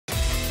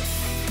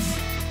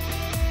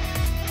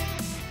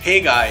Hey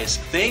guys,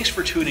 thanks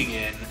for tuning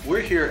in.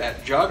 We're here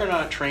at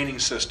Juggernaut Training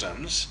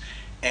Systems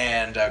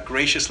and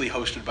graciously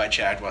hosted by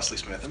Chad Wesley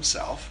Smith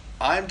himself.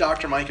 I'm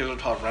Dr. Mike Israel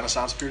of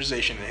Renaissance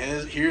Periodization,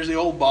 and here's the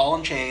old ball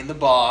and chain, the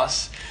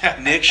boss,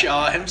 Nick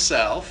Shaw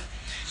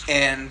himself.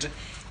 And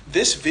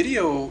this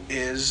video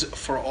is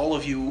for all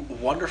of you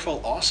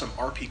wonderful, awesome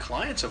RP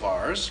clients of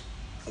ours.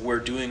 We're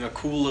doing a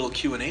cool little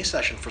Q&A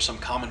session for some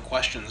common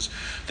questions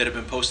that have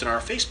been posted in our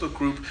Facebook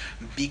group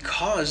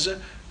because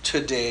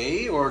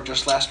today, or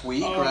just last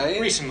week, right?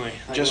 Recently,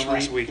 like just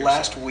last week.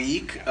 Last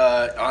week,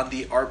 on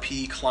the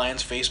RP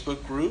Clients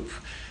Facebook group,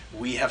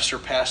 we have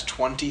surpassed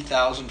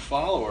 20,000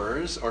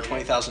 followers or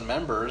 20,000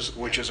 members,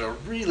 which is a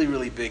really,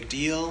 really big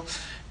deal.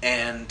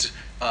 And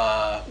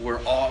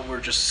we're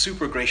just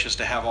super gracious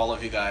to have all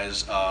of you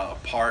guys a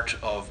part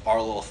of our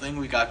little thing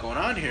we got going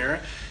on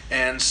here.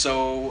 And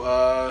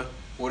so,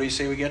 what do you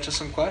say we get to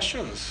some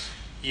questions?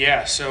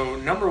 Yeah. So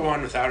number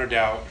one, without a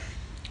doubt.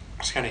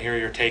 Just kind of hear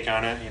your take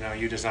on it. You know,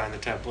 you design the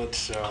templates,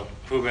 so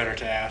who better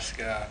to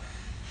ask?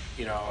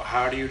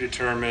 How do you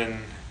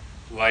determine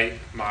light,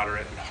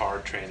 moderate, and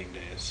hard training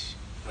days?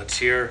 Let's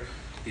hear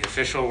the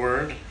official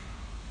word.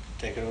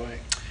 Take it away.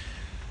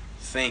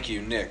 Thank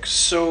you, Nick.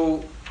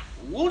 So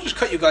we'll just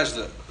cut you guys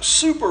the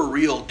super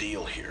real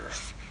deal here.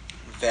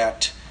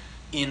 That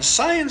in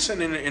science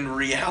and in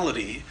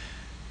reality,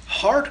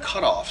 hard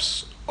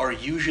cutoffs are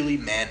usually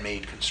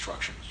man-made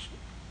constructions.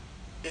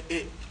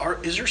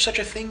 Is there such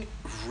a thing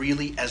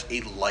really as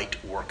a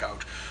light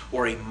workout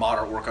or a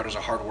moderate workout as a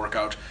hard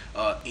workout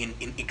in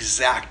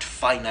exact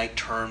finite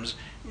terms?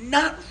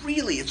 Not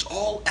really. It's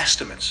all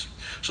estimates.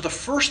 So the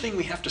first thing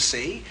we have to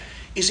say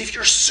is if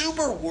you're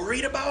super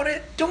worried about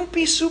it, don't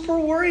be super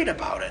worried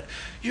about it.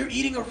 You're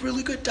eating a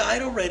really good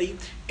diet already,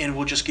 and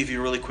we'll just give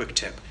you a really quick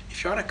tip.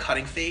 If you're on a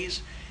cutting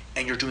phase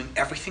and you're doing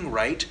everything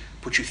right,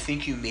 but you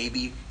think you may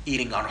be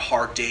eating on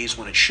hard days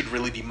when it should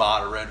really be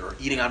moderate, or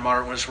eating on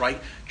moderate when it's right,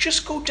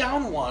 just go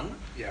down one.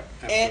 Yeah,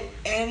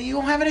 and you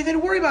don't have anything to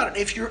worry about it.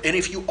 If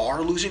you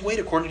are losing weight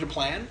according to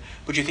plan,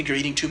 but you think you're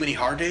eating too many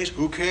hard days,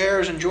 who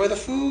cares? Enjoy the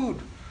food.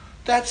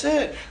 That's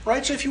it,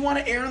 right? So if you want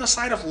to err on the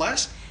side of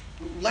less,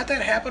 let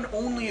that happen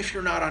only if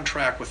you're not on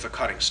track with the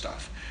cutting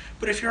stuff.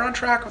 But if you're on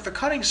track with the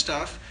cutting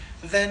stuff,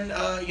 then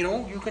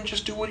you can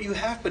just do what you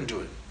have been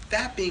doing.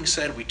 That being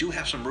said, we do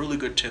have some really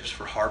good tips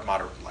for hard,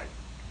 moderate, and light.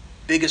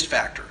 Biggest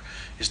factor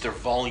is they're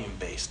volume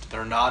based.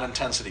 They're not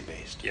intensity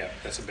based. Yeah,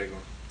 that's a big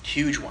one.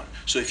 Huge one.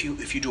 So if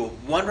you do a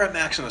 1 rep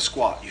max in a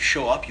squat, you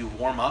show up, you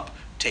warm up,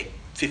 take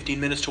 15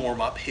 minutes to warm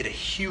up, hit a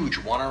huge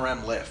 1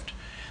 RM lift.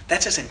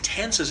 That's as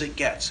intense as it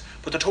gets.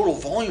 But the total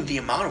volume, the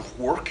amount of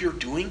work you're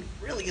doing,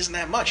 really isn't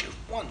that much. It's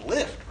one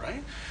lift,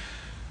 right?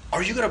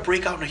 Are you going to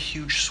break out in a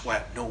huge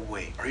sweat? No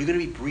way. Are you going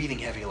to be breathing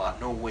heavy a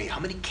lot? No way. How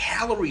many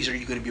calories are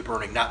you going to be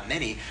burning? Not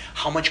many.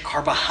 How much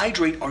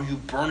carbohydrate are you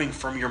burning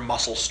from your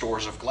muscle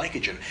stores of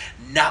glycogen?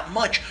 Not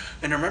much.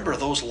 And remember,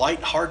 those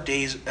light, hard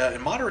days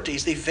and moderate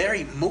days, they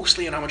vary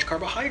mostly on how much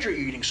carbohydrate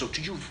you're eating. So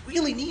do you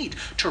really need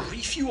to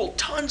refuel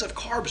tons of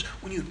carbs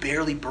when you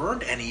barely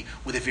burned any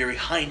with a very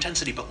high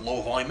intensity but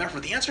low volume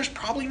effort? The answer is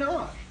probably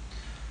not.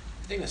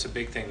 I think that's a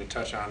big thing to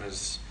touch on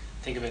is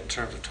think of it in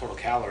terms of total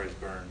calories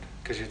burned,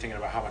 because you're thinking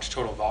about how much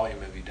total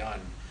volume have you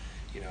done.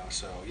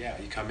 So yeah,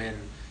 you come in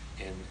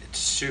and it's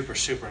super,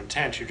 super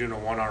intense. You're doing a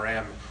 1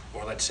 RM,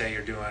 or let's say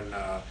you're doing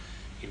a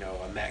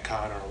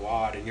Metcon or a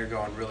WOD, and you're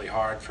going really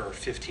hard for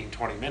 15,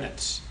 20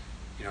 minutes.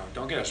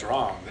 Don't get us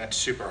wrong, that's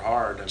super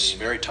hard. It's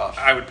very tough.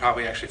 I would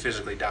probably actually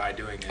physically die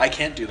doing it. I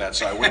can't do that,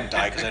 so I wouldn't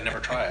die because I'd never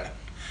try it.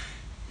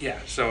 Yeah,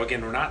 so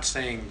again, we're not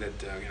saying that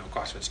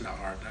CrossFit's not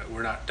hard.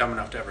 We're not dumb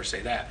enough to ever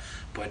say that,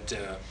 but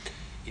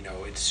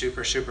it's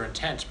super, super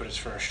intense, but it's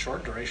for a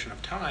short duration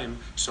of time,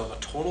 so the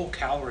total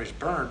calories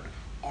burnt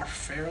are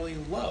fairly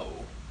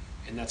low,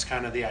 and that's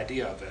kind of the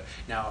idea of it.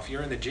 Now, if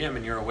you're in the gym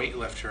and you're a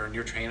weightlifter and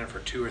you're training for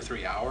 2 or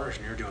 3 hours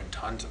and you're doing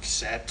tons of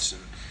sets,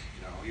 and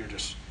you're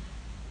just,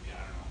 I don't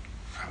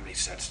know, how many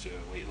sets do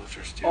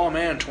weightlifters do? Oh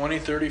man, 20,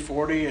 30,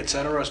 40,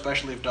 etc.,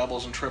 especially if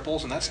doubles and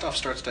triples, and that stuff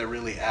starts to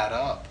really add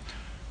up.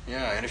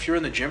 Yeah, and if you're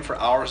in the gym for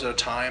hours at a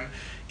time,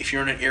 if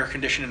you're in an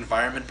air-conditioned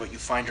environment but you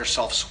find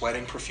yourself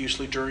sweating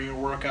profusely during your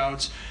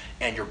workouts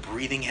and you're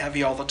breathing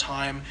heavy all the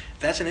time,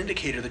 that's an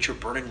indicator that you're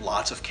burning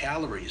lots of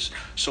calories.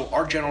 So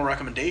our general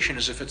recommendation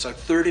is if it's a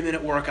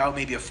 30-minute workout,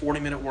 maybe a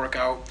 40-minute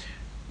workout,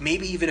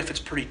 maybe even if it's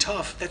pretty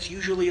tough, that's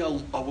usually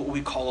what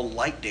we call a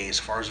light day as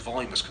far as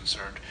volume is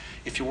concerned.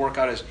 If your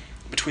workout is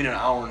between an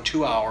hour and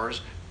 2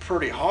 hours,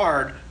 pretty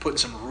hard, putting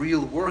some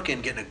real work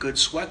in, getting a good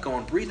sweat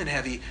going, breathing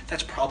heavy,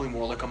 that's probably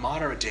more like a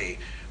moderate day.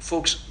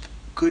 Folks,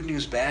 good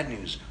news, bad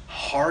news.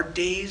 Hard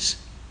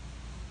days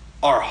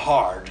are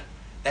hard.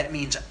 That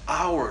means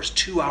hours,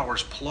 2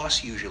 hours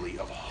plus usually,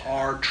 of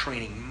hard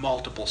training,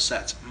 multiple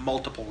sets,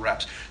 multiple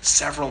reps,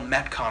 several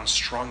Metcons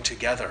strung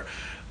together.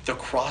 The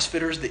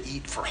CrossFitters that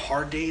eat for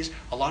hard days,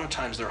 a lot of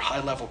times they're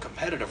high-level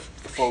competitive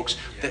folks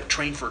that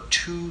train for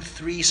 2,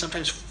 3,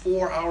 sometimes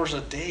 4 hours a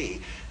day.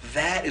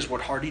 That is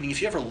what hard eating.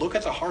 If you ever look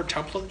at the hard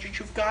template that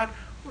you've got,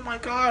 Oh my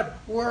God,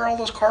 where are all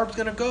those carbs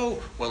going to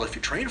go? Well, if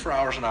you train for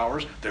hours and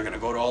hours, they're going to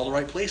go to all the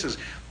right places.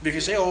 If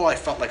you say, oh, I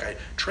felt like I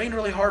trained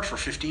really hard for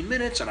 15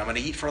 minutes and I'm going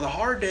to eat for the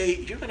hard day,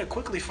 you're going to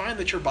quickly find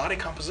that your body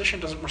composition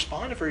doesn't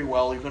respond very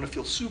well. You're going to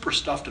feel super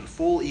stuffed and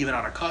full, even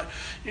on a cut.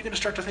 You're going to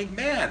start to think,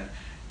 man,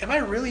 am I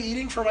really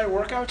eating for my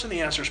workouts? And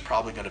the answer is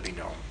probably going to be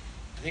no.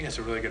 I think that's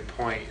a really good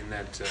point in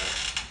that,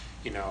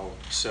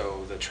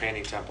 so the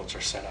training templates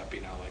are set up,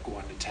 like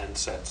 1 to 10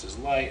 sets is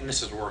light, and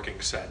this is working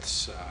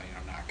sets,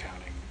 not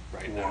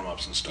counting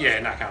warm-ups and stuff. Yeah,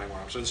 not counting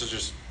warm-ups. So this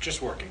is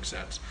just working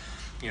sets.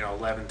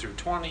 11 through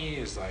 20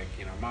 is like,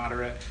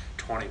 moderate.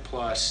 20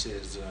 plus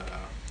is,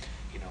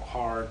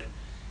 hard.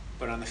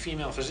 But on the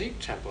female physique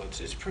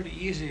templates, it's pretty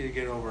easy to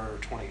get over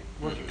 20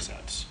 working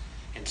sets.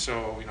 And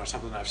so,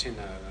 something that I've seen in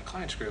the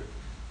clients group,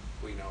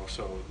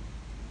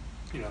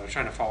 they're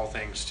trying to follow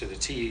things to the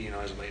T,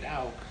 as laid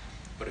out.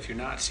 But if you're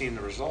not seeing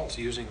the results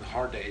using the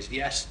hard days,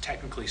 yes,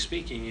 technically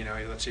speaking,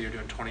 let's say you're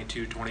doing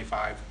 22,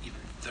 25, even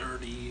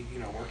 30,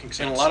 working sets.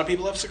 And a lot of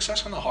people have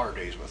success on the hard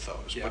days with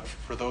those. Yeah. But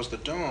for those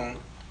that don't,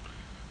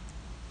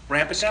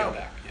 ramp it Scale down.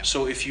 back, yeah.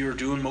 So if you're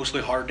doing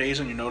mostly hard days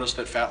and you notice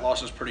that fat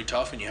loss is pretty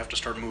tough and you have to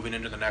start moving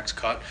into the next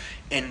cut,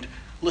 and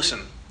listen,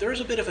 there is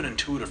a bit of an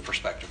intuitive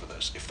perspective of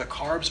this. If the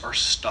carbs are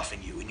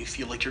stuffing you and you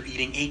feel like you're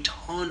eating a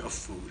ton of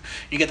food,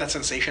 you get that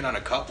sensation on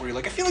a cut where you're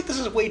like, I feel like this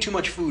is way too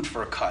much food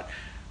for a cut.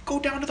 Go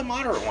down to the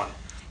moderate one.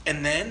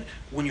 And then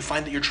when you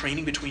find that you're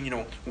training between,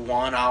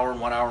 1 hour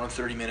and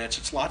 30 minutes,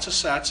 it's lots of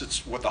sets,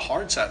 it's what the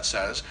hard set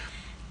says.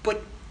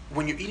 But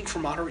when you're eating for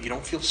moderate, you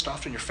don't feel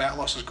stuffed and your fat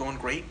loss is going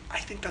great, I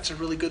think that's a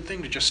really good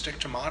thing to just stick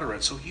to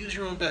moderate. So use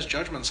your own best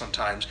judgment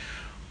sometimes.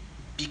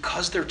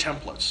 Because they're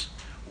templates,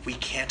 we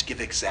can't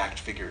give exact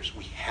figures.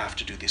 We have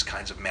to do these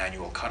kinds of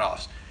manual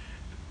cutoffs.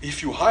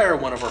 If you hire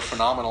one of our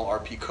phenomenal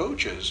RP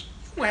coaches,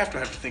 you won't have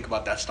to think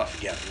about that stuff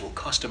again. We'll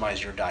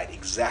customize your diet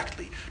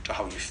exactly to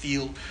how you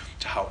feel,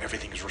 to how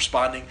everything is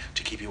responding,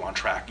 to keep you on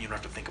track. You don't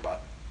have to think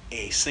about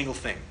a single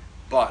thing.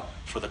 But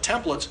for the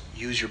templates,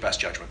 use your best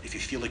judgment. If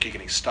you feel like you're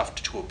getting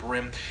stuffed to a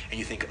brim and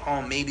you think,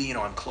 oh, maybe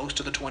I'm close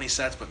to the 20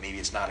 sets, but maybe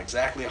it's not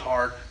exactly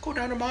hard, go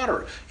down to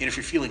moderate. And if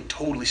you're feeling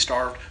totally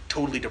starved,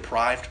 totally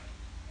deprived,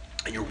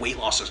 and your weight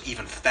loss is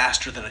even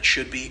faster than it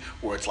should be,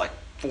 where it's like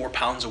 4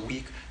 pounds a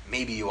week,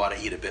 maybe you ought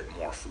to eat a bit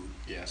more food.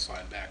 Yeah,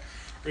 slide back.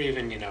 Or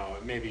even,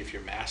 maybe if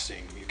you're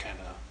masking, you kind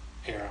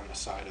of err on the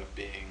side of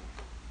being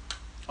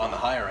on the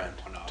higher end.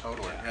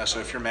 Totally. Yeah, so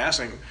if you're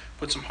massing,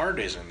 put some hard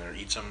days in there,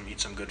 eat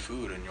some good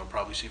food, and you'll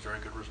probably see very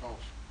good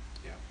results.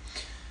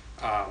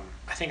 Yeah.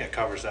 I think it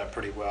covers that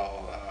pretty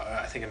well.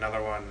 I think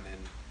another one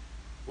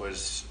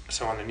was,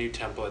 so on the new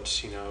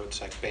templates,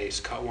 it's like base,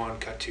 cut 1,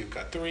 cut 2,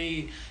 cut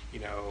 3,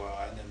 and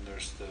then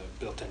there's the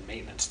built-in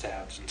maintenance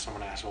tabs, and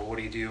someone asked, well, what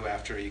do you do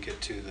after you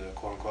get to the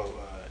quote-unquote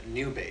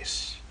new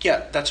base?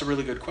 Yeah, that's a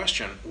really good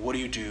question. What do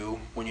you do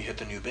when you hit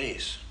the new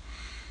base?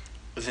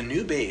 The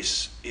new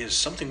base is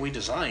something we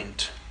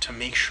designed to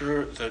make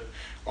sure that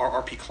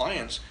our RP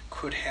clients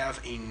could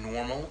have a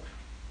normal,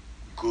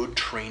 good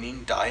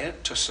training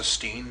diet to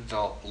sustain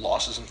the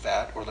losses in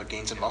fat or the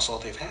gains in muscle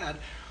that they've had,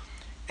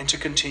 and to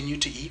continue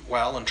to eat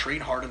well and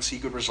train hard and see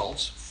good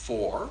results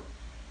for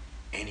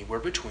anywhere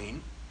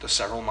between the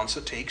several months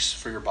it takes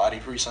for your body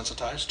to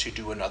resensitize to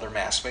do another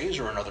mass phase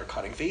or another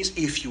cutting phase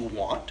if you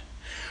want,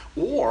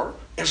 or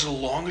as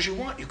long as you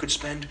want. You could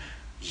spend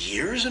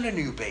years in a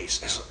new base,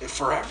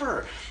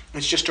 forever.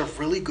 It's just a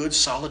really good,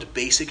 solid,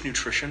 basic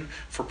nutrition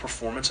for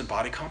performance and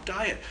body comp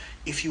diet.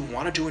 If you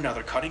want to do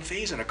another cutting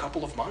phase in a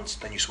couple of months,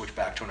 then you switch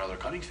back to another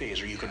cutting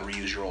phase, or you can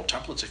reuse your old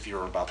templates if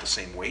you're about the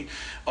same weight,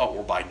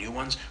 or buy new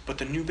ones. But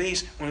the new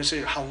base, when I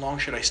say how long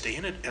should I stay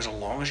in it, as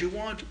long as you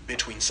want,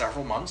 between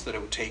several months that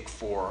it would take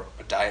for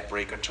a diet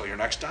break until your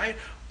next diet,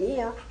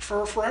 or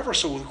for forever.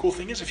 So the cool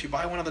thing is, if you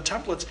buy one of the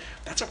templates,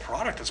 that's a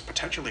product that's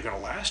potentially going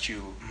to last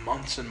you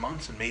months and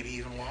months and maybe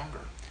even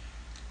longer.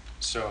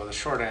 So the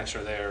short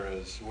answer there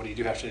is, what do you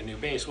do after the new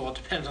base? Well, it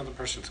depends on the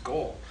person's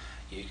goal.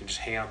 You can just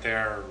hang out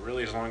there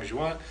really as long as you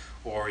want,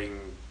 or you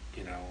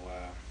can,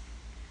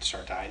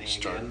 start dieting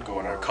again. Start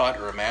going on a cut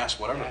or a mass,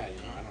 whatever. Yeah,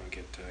 I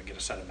don't get a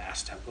set of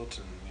mass templates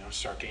and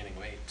start gaining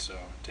weight. So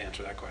to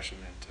answer that question,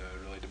 it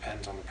really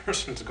depends on the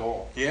person's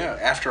goal. Yeah,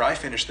 after I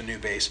finish the new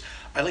base,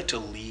 I like to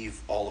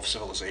leave all of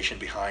civilization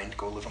behind,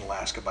 go live in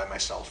Alaska by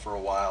myself for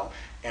a while,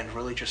 and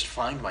really just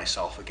find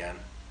myself again.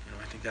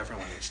 I think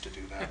everyone needs to do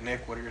that.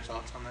 Nick, what are your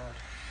thoughts on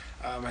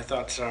that? My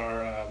thoughts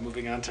are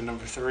moving on to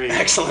number 3.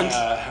 Excellent.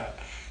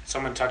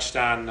 Someone touched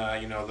on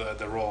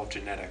the role of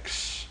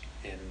genetics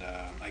in,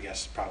 I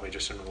guess probably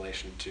just in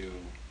relation to,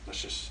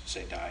 let's just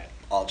say, diet.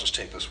 I'll just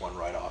take this one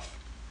right off.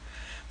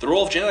 The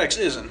role of genetics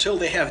is, until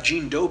they have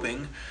gene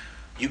doping,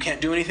 you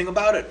can't do anything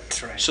about it.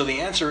 That's right. So the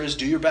answer is,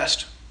 do your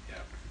best.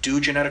 Do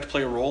genetics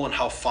play a role in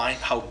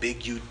how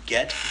big you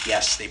get?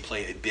 Yes, they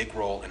play a big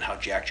role in how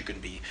jacked you can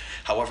be.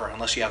 However,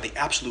 unless you have the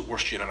absolute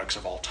worst genetics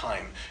of all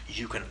time,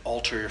 you can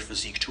alter your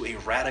physique to a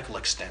radical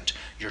extent.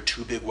 Your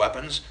two big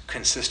weapons,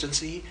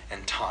 consistency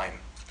and time.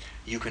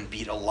 you can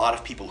beat a lot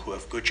of people who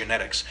have good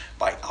genetics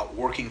by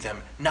outworking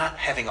them, not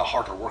having a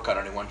harder workout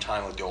at any one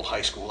time like the old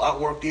high school,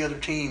 outwork the other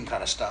team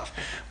kind of stuff.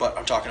 But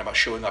I'm talking about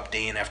showing up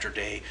day in after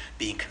day,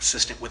 being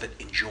consistent with it,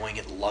 enjoying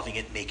it, loving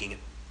it, making it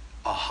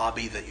a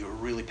hobby that you're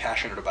really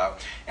passionate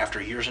about.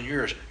 After years and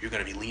years, you're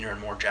going to be leaner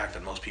and more jacked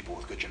than most people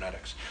with good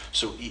genetics.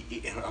 So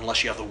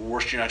unless you have the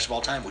worst genetics of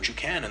all time, which you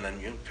can, and then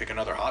you pick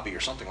another hobby or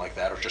something like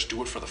that, or just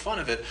do it for the fun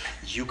of it,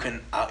 you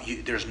can.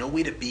 There's no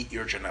way to beat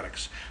your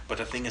genetics. But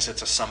the thing is,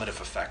 it's a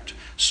summative effect.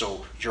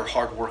 So your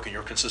hard work and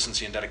your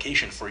consistency and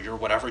dedication for your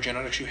whatever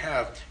genetics you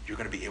have, you're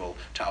going to be able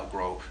to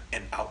outgrow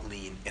and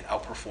outlean and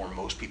outperform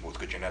most people with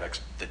good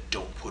genetics that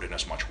don't put in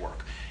as much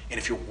work. And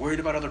if you're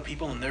worried about other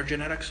people and their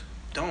genetics,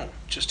 don't.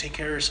 Just take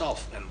care of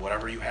yourself, and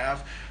whatever you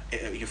have,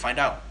 you find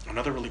out.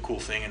 Another really cool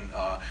thing, and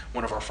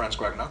one of our friends,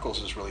 Greg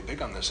Knuckles, is really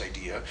big on this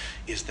idea,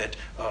 is that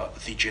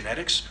the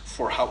genetics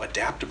for how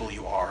adaptable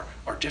you are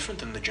different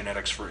than the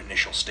genetics for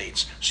initial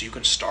states. So you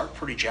can start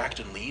pretty jacked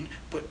and lean,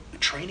 but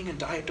training and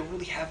diet don't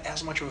really have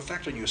as much of an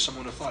effect on you as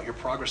someone who thought your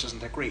progress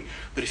isn't that great.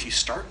 But if you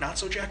start not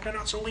so jacked and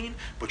not so lean,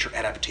 but your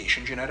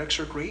adaptation genetics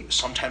are great,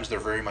 sometimes they're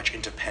very much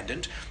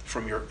independent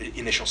from your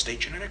initial state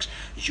genetics,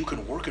 you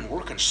can work,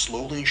 and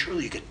slowly and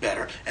surely you get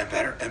better and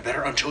better and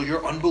better until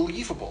you're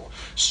unbelievable.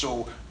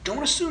 So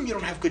don't assume you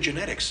don't have good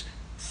genetics.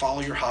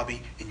 Follow your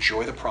hobby,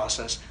 enjoy the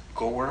process,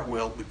 go where it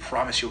will. We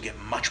promise you'll get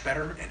much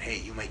better, and hey,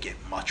 you may get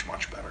much,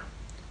 much better.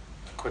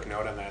 A quick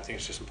note on that, I think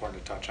it's just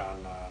important to touch on,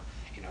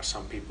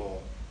 some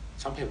people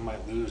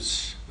might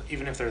lose,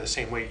 even if they're the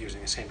same weight using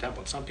the same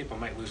template, some people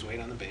might lose weight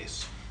on the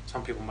base,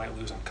 some people might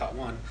lose on cut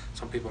 1,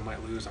 some people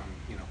might lose on,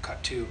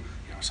 cut 2,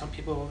 some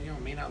people,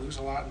 may not lose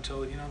a lot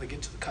until, they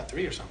get to the cut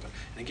 3 or something.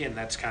 And again,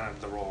 that's kind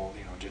of the role,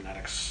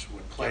 genetics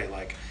would play.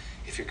 Like,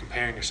 if you're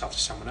comparing yourself to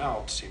someone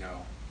else,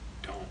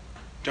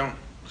 don't.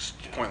 It's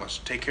pointless.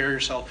 Take care of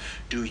yourself,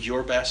 do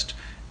your best,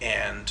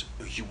 and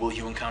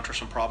you encounter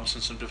some problems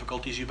and some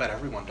difficulties. You bet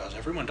everyone does.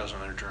 Everyone does on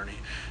their journey.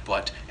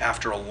 But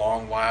after a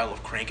long while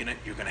of cranking it,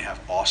 you're going to have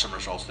awesome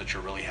results that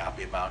you're really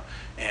happy about.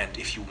 And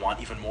if you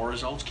want even more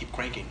results, keep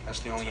cranking. That's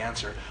the only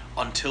answer.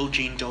 Until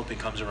gene doping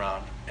comes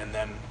around, and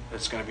then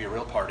it's going to be a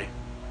real party.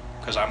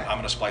 Because I'm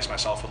going to splice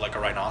myself with like a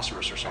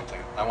rhinoceros or something.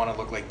 I want to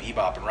look like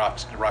Bebop and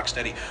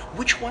Rocksteady.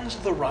 Which one's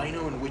the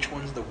rhino and which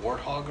one's the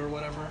warthog or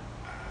whatever?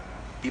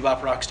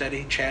 Bebop,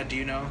 Rocksteady? Chad, do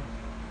you know?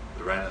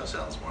 The rhino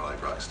sounds more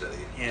like Rocksteady.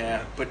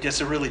 Yeah, but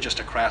it's really just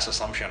a crass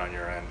assumption on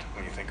your end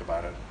when you think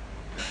about it.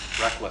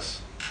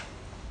 Reckless.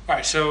 All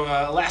right, so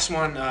last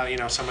one,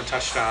 someone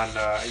touched on,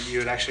 you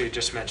had actually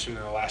just mentioned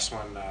in the last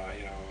one,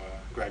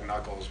 Greg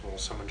Knuckles. Well,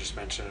 someone just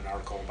mentioned an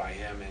article by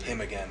him. And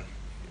Him again.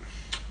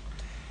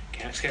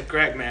 Can't skip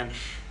Greg, man.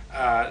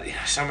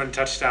 Someone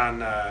touched on,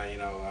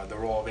 the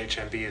role of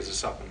HMB as a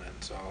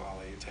supplement, so I'll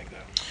let you take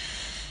that.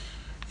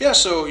 Yeah,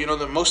 so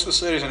most of the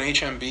studies on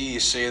HMB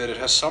say that it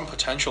has some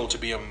potential to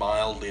be a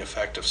mildly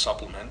effective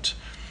supplement.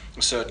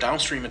 It's a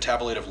downstream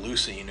metabolite of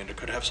leucine, and it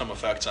could have some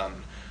effects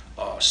on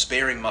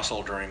sparing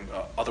muscle during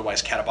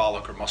otherwise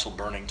catabolic or muscle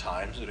burning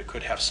times. That it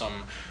could have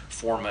some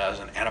form as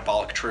an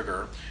anabolic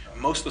trigger.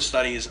 Most of the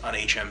studies on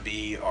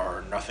HMB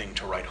are nothing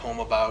to write home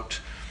about.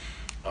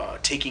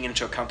 Taking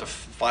into account the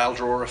file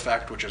drawer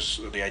effect, which is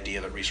the idea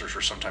that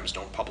researchers sometimes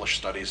don't publish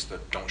studies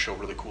that don't show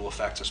really cool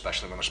effects,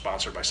 especially when they're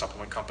sponsored by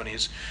supplement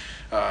companies.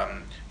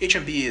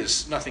 HMB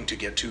is nothing to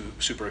get too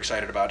super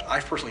excited about.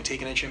 I've personally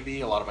taken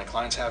HMB. A lot of my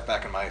clients have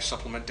back in my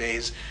supplement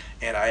days,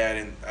 and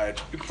I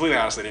completely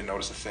honestly didn't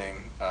notice a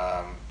thing.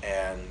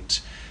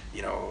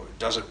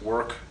 Does it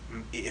work?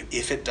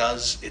 If it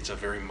does, it's a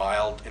very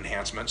mild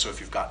enhancement. So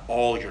if you've got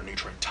all your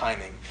nutrient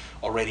timing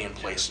already in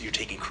place, you're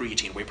taking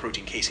creatine, whey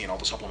protein, casein, all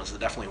the supplements that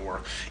definitely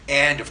work,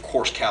 and of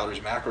course calories,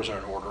 macros are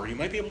in order, you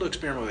might be able to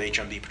experiment with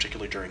HMB,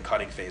 particularly during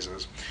cutting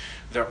phases.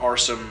 There are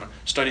some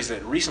studies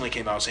that recently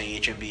came out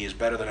saying HMB is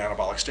better than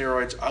anabolic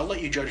steroids. I'll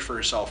let you judge for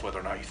yourself whether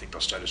or not you think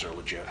those studies are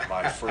legit.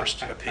 My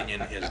first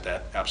opinion is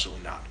that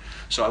absolutely not.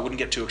 So I wouldn't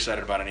get too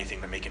excited about anything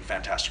that making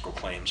fantastical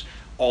claims.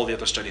 All the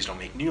other studies don't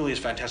make nearly as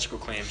fantastical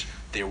claims.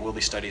 There will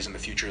be studies in the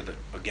future that,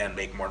 again,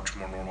 make much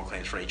more normal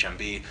claims for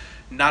HMB.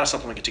 Not a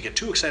supplement to get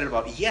too excited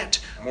about yet.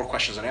 More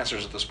questions than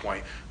answers at this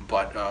point.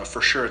 But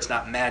for sure, it's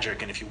not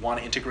magic. And if you want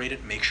to integrate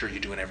it, make sure you're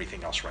doing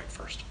everything else right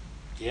first.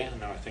 Yeah,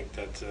 no, I think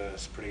that's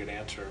a pretty good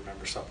answer.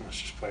 Remember,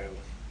 supplements just play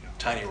a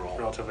tiny role,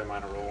 relatively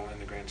minor role in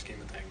the grand scheme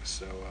of things.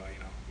 So,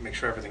 make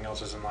sure everything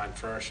else is in line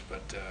first.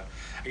 But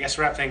I guess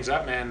to wrap things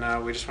up,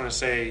 man, we just want to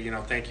say,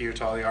 thank you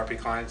to all the RP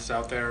clients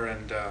out there,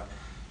 and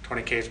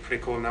 20K is a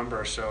pretty cool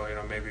number. So,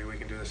 maybe we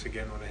can do this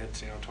again when it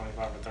hits, 25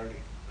 or 30.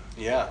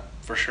 Yeah,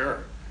 for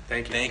sure.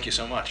 Thank you. Thank you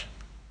so much.